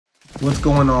What's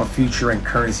going on, future and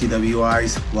current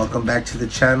CWIs? Welcome back to the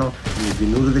channel. And if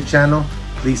you're new to the channel,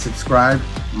 please subscribe.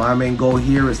 My main goal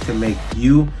here is to make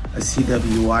you a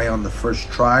CWI on the first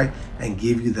try and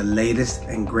give you the latest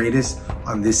and greatest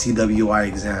on this CWI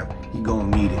exam. You're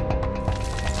gonna need it.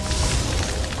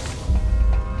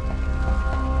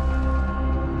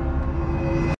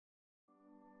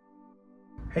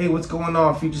 Hey, what's going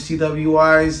on, future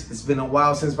CWIs? It's been a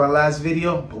while since my last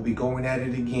video, but we're going at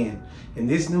it again. In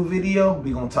this new video,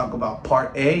 we're gonna talk about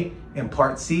part A and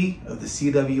part C of the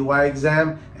CWI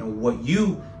exam and what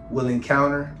you will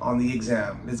encounter on the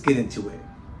exam. Let's get into it.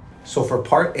 So for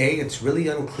part A, it's really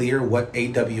unclear what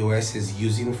AWS is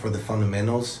using for the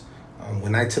fundamentals.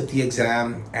 When I took the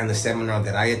exam and the seminar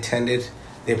that I attended,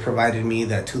 they provided me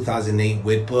that 2008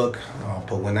 WIT book,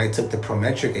 but when I took the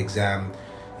Prometric exam,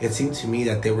 it seemed to me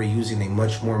that they were using a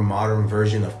much more modern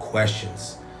version of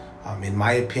questions. In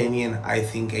my opinion, I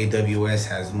think AWS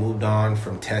has moved on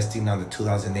from testing on the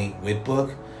 2008 WIT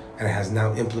book and has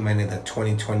now implemented the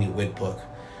 2020 WIT book.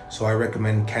 So I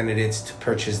recommend candidates to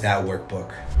purchase that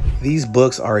workbook. These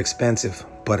books are expensive,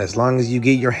 but as long as you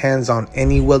get your hands on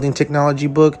any welding technology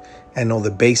book and know the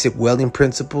basic welding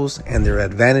principles and their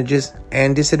advantages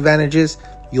and disadvantages,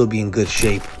 you'll be in good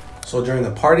shape. So during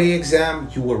the part A exam,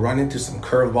 you will run into some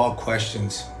curveball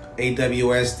questions.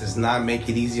 AWS does not make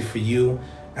it easy for you,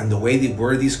 and the way they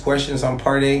word these questions on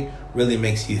part A really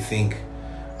makes you think.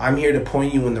 I'm here to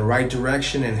point you in the right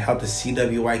direction and help the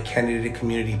CWI candidate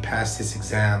community pass this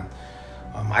exam.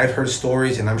 I've heard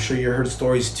stories, and I'm sure you heard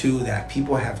stories too, that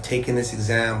people have taken this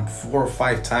exam 4 or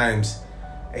 5 times.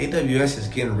 AWS is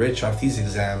getting rich off these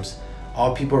exams.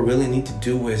 All people really need to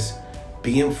do is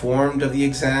be informed of the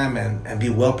exam and be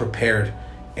well prepared.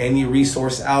 Any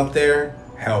resource out there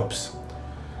helps.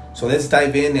 So let's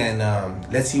dive in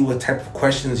and let's see what type of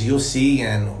questions you'll see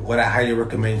and what I highly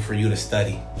recommend for you to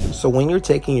study. So when you're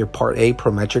taking your Part A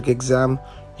Prometric exam,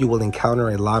 you will encounter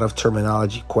a lot of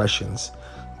terminology questions.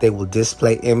 They will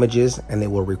display images and they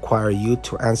will require you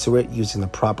to answer it using the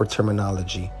proper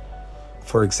terminology.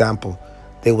 For example,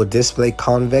 they will display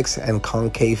convex and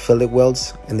concave fillet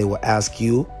welds and they will ask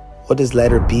you, what does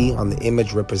letter B on the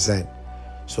image represent?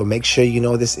 So make sure you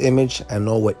know this image and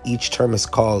know what each term is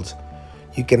called.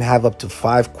 You can have up to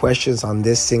 5 questions on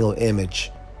this single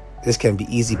image. This can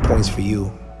be easy points for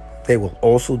you. They will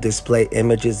also display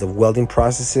images of welding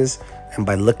processes, and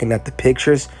by looking at the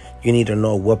pictures, you need to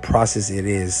know what process it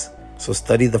is. So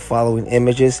study the following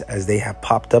images as they have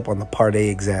popped up on the Part A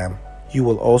exam. You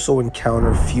will also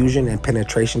encounter fusion and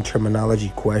penetration terminology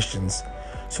questions.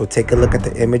 So take a look at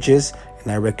the images,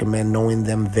 and I recommend knowing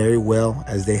them very well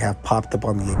as they have popped up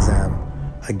on the exam.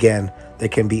 Again, there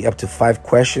can be up to 5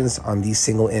 questions on these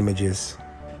single images.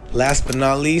 Last but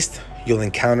not least, you'll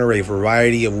encounter a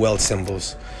variety of weld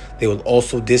symbols. They will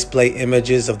also display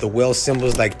images of the weld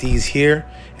symbols like these here,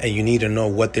 and you need to know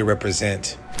what they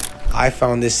represent. I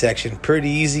found this section pretty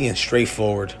easy and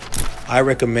straightforward. I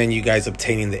recommend you guys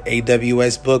obtaining the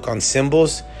AWS book on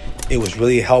symbols. It was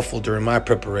really helpful during my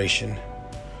preparation.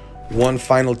 One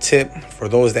final tip for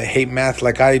those that hate math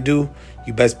like I do,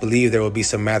 you best believe there will be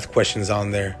some math questions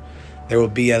on there. There will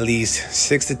be at least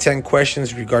 6 to 10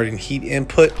 questions regarding heat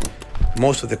input.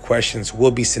 Most of the questions will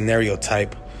be scenario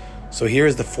type. So here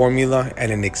is the formula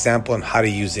and an example on how to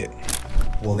use it.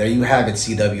 Well, there you have it,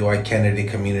 CWI candidate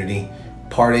community.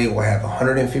 Part A will have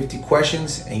 150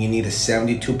 questions and you need a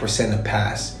 72% to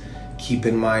pass. Keep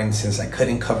in mind, since I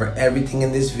couldn't cover everything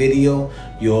in this video,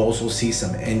 you'll also see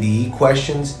some NDE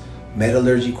questions,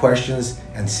 metallurgy questions,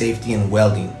 and safety and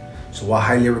welding. So I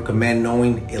highly recommend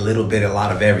knowing a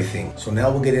lot of everything. So now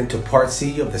we'll get into part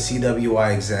C of the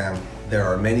CWI exam. There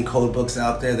are many code books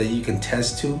out there that you can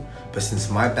test to, but since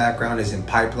my background is in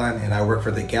pipeline and I work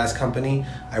for the gas company,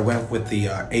 I went with the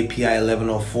API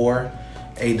 1104.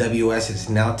 AWS is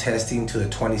now testing to the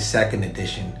 22nd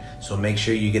edition. So make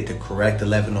sure you get the correct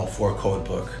 1104 code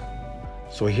book.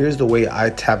 So here's the way I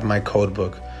tabbed my code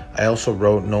book. I also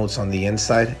wrote notes on the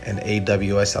inside, and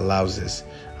AWS allows this.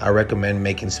 I recommend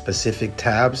making specific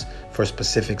tabs for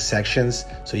specific sections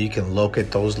so you can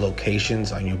locate those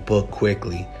locations on your book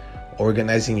quickly.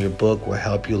 Organizing your book will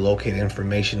help you locate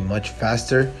information much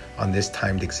faster on this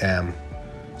timed exam.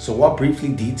 So I'll briefly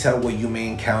detail what you may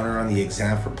encounter on the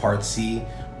exam for Part C.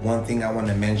 One thing I want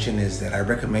to mention is that I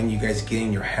recommend you guys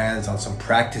getting your hands on some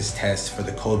practice tests for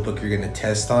the code book you're going to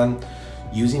test on.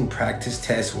 Using practice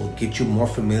tests will get you more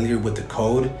familiar with the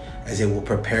code as it will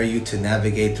prepare you to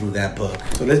navigate through that book.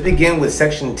 So let's begin with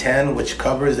section 10, which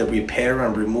covers the repair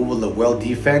and removal of weld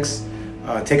defects.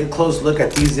 Take a close look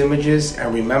at these images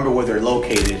and remember where they're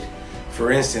located.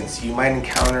 For instance, you might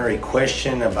encounter a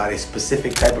question about a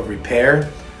specific type of repair.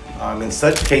 In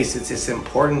such cases, it's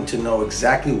important to know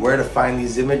exactly where to find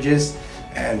these images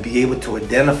and be able to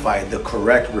identify the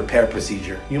correct repair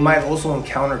procedure. You might also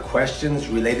encounter questions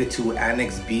related to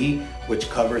Annex B,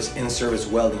 which covers in-service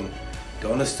welding.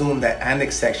 Don't assume that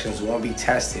Annex sections won't be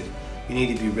tested. You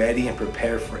need to be ready and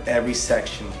prepared for every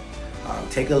section.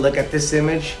 Take a look at this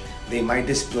image. They might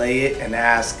display it and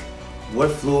ask,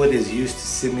 what fluid is used to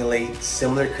simulate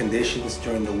similar conditions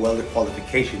during the welder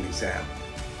qualification exam?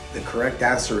 The correct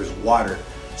answer is water,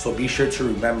 so be sure to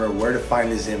remember where to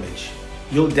find this image.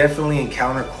 You'll definitely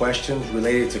encounter questions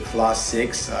related to Clause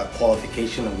 6,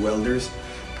 qualification of welders,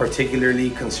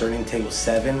 particularly concerning Table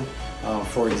 7.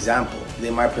 For example, they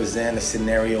might present a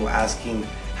scenario asking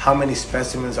how many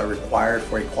specimens are required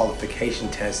for a qualification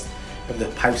test if the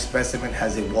pipe specimen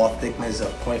has a wall thickness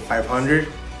of 0.500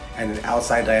 and an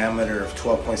outside diameter of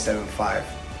 12.75.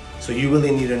 So you really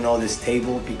need to know this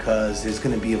table because there's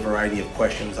going to be a variety of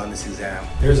questions on this exam.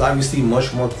 There's obviously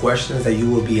much more questions that you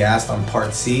will be asked on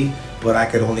Part C, but I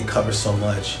could only cover so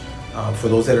much. For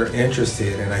those that are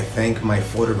interested, and I thank my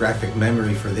photographic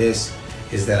memory for this,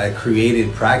 is that I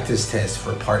created practice tests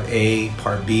for Part A,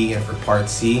 Part B, and for Part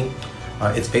C.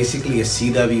 It's basically a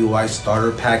CWI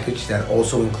starter package that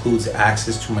also includes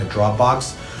access to my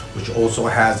Dropbox, which also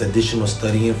has additional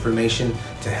study information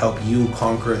to help you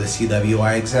conquer the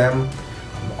CWI exam.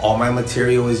 All my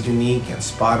material is unique and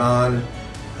spot on.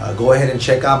 Go ahead and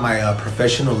check out my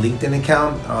professional LinkedIn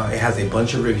account. It has a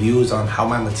bunch of reviews on how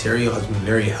my material has been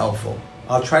very helpful.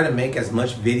 I'll try to make as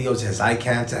much videos as I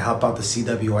can to help out the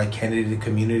CWI candidate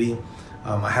community.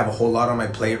 I have a whole lot on my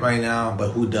plate right now,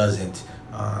 but who doesn't?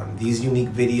 These unique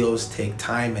videos take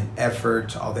time and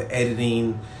effort, all the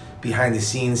editing behind the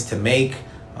scenes to make.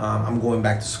 I'm going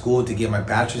back to school to get my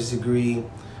bachelor's degree.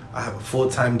 I have a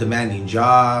full-time demanding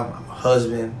job. I'm a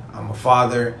husband, I'm a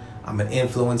father, I'm an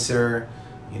influencer.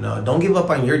 You know, don't give up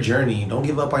on your journey. Don't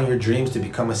give up on your dreams to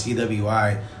become a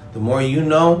CWI. The more you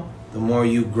know, the more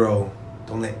you grow.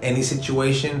 Don't let any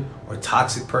situation or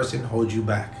toxic person hold you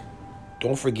back.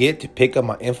 Don't forget to pick up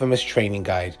my infamous training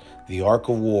guide, The Arc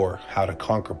of War, How to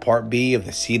Conquer Part B of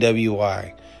the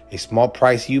CWI. A small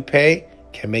price you pay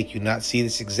can make you not see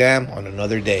this exam on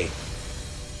another day.